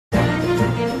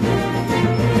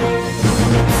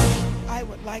I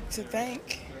would like to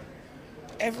thank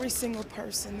every single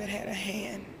person that had a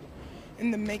hand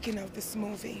in the making of this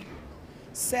movie.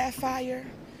 Sapphire,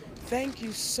 thank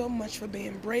you so much for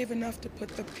being brave enough to put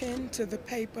the pen to the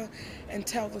paper and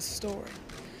tell the story.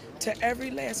 To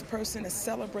every last person that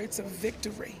celebrates a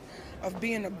victory of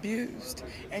being abused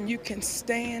and you can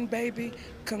stand, baby,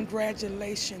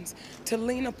 congratulations. To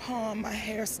Lena Palm, my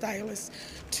hairstylist,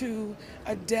 to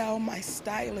Adele, my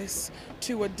stylist,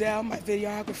 to Adele, my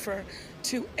videographer,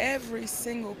 to every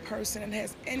single person that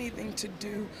has anything to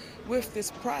do with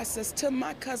this process, to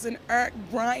my cousin Eric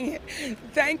Bryant,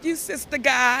 thank you, Sister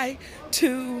Guy,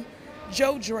 to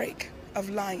Joe Drake of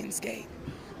Lionsgate.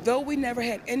 Though we never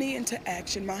had any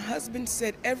interaction, my husband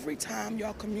said every time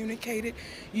y'all communicated,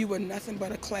 you were nothing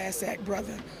but a class act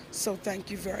brother. So thank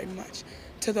you very much.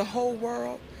 To the whole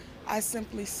world, I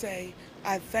simply say,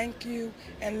 I thank you,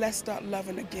 and let's start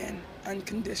loving again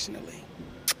unconditionally.